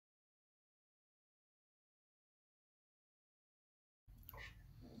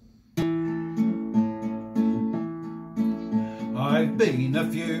I've been a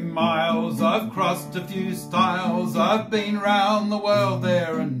few miles, I've crossed a few stiles, I've been round the world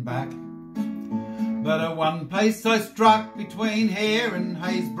there and back. But at one place I struck between here and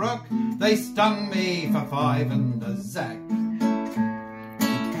Hazebrook, they stung me for 5 and a Zack.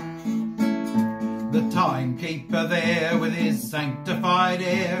 The timekeeper there with his sanctified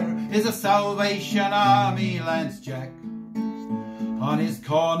air is a Salvation Army Lance Jack. On his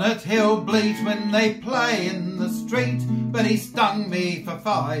cornet he'll bleat when they play in the street, but he stung me for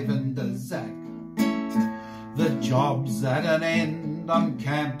 5 and a Zack. The job's at an end, I'm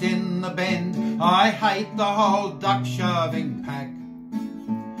camped in the bend, I hate the whole duck-shoving pack.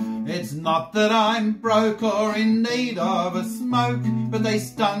 It's not that I'm broke or in need of a smoke, but they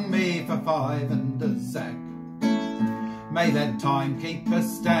stung me for 5 and a Zack. May that timekeeper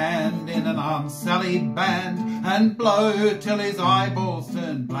stand in an unsullied band and blow till his eyeballs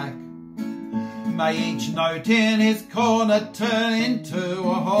turn black. May each note in his cornet turn into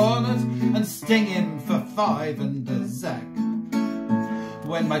a hornet and sting him for 5 and a Zack.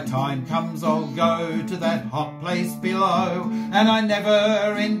 When my time comes I'll go to that hot place below, and I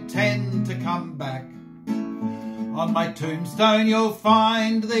never intend to come back. On my tombstone you'll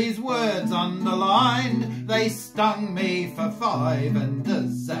find these words underlined, they stung me for 5 and a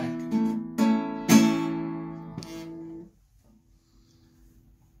Zack.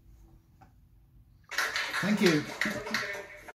 Thank you.